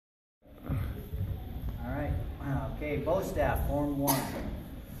Okay, Bowstaff, form one.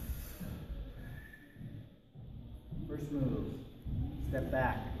 First move, step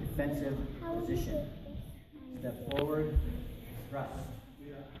back, defensive position. Step forward, thrust.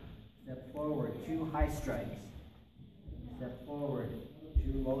 Step forward, 2 high strikes. Step forward,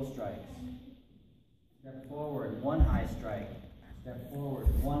 2 low strikes. Step forward, 1 high strike. Step forward,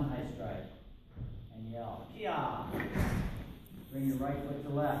 1 high strike. And yell, Kia! Bring your right foot to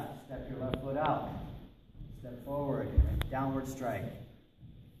left. Step your left foot out. Step forward, downward strike.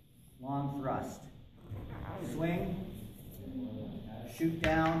 Long thrust. Swing. Shoot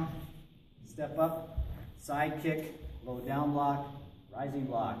down. Step up. Side kick. Low down block. Rising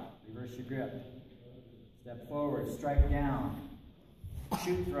block. Reverse your grip. Step forward. Strike down.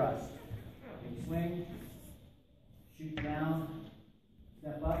 Shoot thrust. Big swing. Shoot down.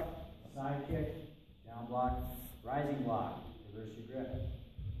 Step up. Side kick. Down block. Rising block. Reverse your grip.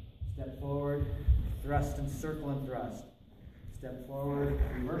 Step forward. Thrust and circle and thrust. Step forward.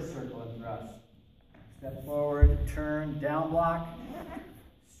 Reverse circle and thrust. Step forward. Turn. Down block.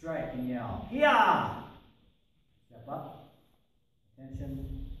 Strike and yell. Yeah! Step up.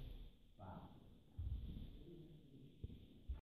 Attention.